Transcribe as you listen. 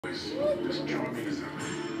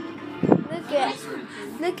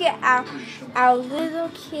Look at our little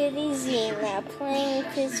kitty Xena playing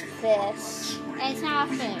with his fish. It's not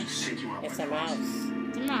a fish. It's a mouse.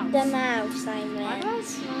 It's a mouse. The mouse, I meant.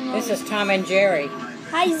 This is Tom and Jerry.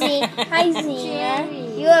 Hi,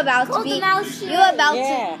 Xena. You're about to be. Tom.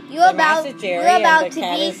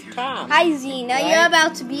 Hi, Xena. Right? You're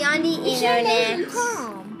about to be on the internet.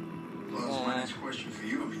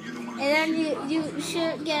 And then you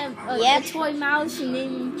should get a toy mouse and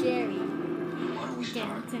then Jerry.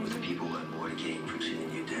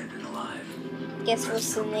 Guess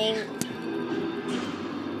what's the name?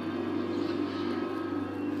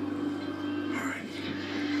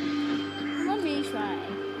 Let me try.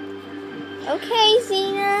 Okay,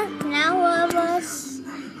 Xena. Now love us.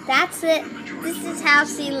 That's it. This is how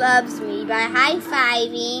she loves me, by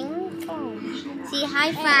high-fiving. She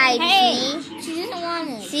high-fives me. She doesn't want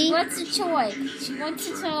it. See? She wants a toy. She wants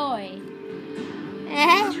a toy.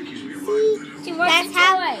 She wants a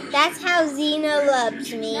toy. That's how Xena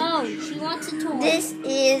loves me. No, she wants a toy. This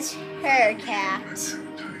is her cat.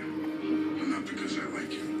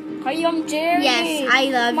 Hi, I'm Jerry. Yes, I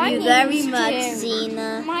love you very much, Jerry.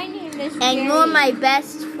 Xena. My name is And Jerry. you're my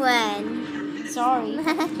best friend. Sorry.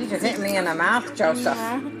 You just hit me in the mouth, Joseph.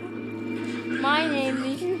 My name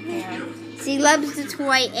is Jerry. She loves the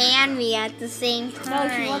toy and me at the same time.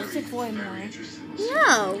 No, she wants the toy more.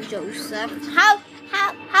 No, Joseph. How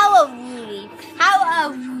a Rudy? How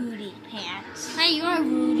a Rudy pants? Hey, you're a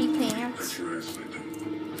Rudy Pants. She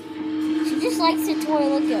just likes the toy.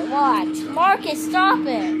 Look at, watch. Marcus, stop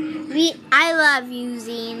it. I love you,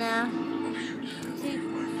 Xena.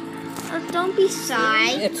 Oh, don't be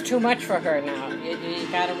shy. It's too much for her now. You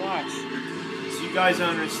gotta watch. So you guys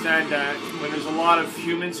understand that when there's a lot of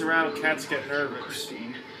humans around, cats get nervous.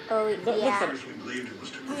 Oh, yeah.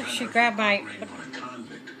 Look, she grabbed my...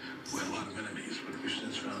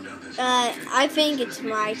 I think it's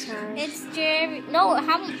my turn. It's Jerry. No,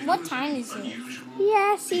 what time is it?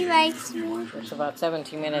 Yes, he likes me. It's about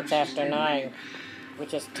 17 minutes after 9,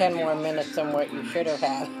 which is 10 more minutes than what you should have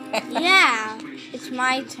had. Yeah, it's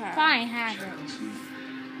my turn. Fine, have it.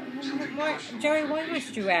 Jerry, why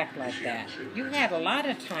must you act like that? You had a lot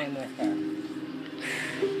of time with her.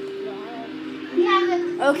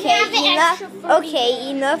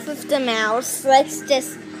 Enough with the mouse. Let's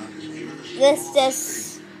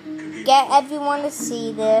just get everyone to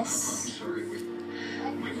see this.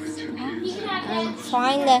 I'm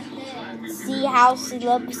trying to see how she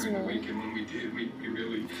loves me.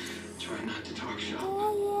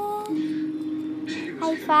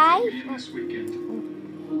 High five.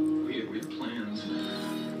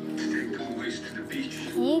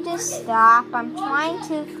 Can you just stop? I'm trying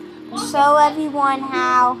to show everyone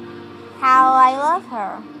how I love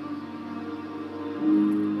her.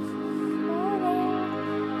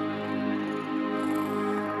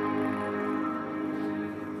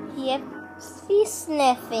 Yep, she's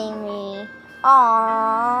sniffing me.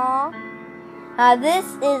 Aww. Now this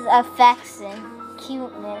is affection,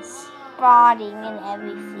 cuteness, bonding, and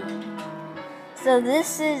everything. So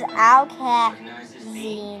this is our cat,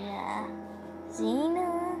 Xena. Xena.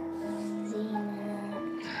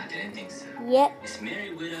 Yep.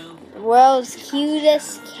 The world's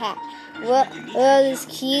cutest cat. World's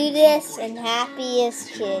cutest and happiest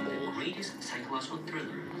kitty.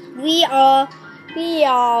 We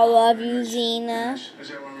all love you, Xena.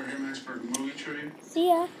 See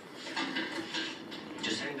ya.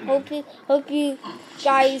 Hope you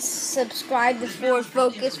guys subscribe to Ford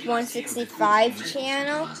Focus 165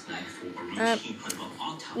 channel.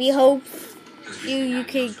 We hope you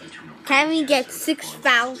could. Can we get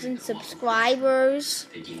 6,000 subscribers?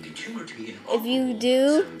 If you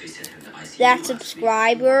do, that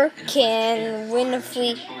subscriber can win a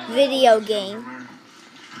free video game.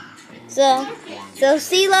 So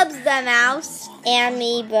she loves the mouse and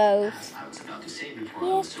me both.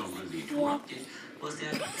 Yeah.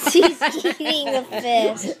 She's eating the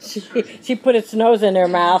fish. She put its nose in her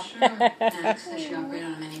mouth. So she operated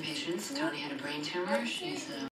on many patients. Tony had a brain tumor. She's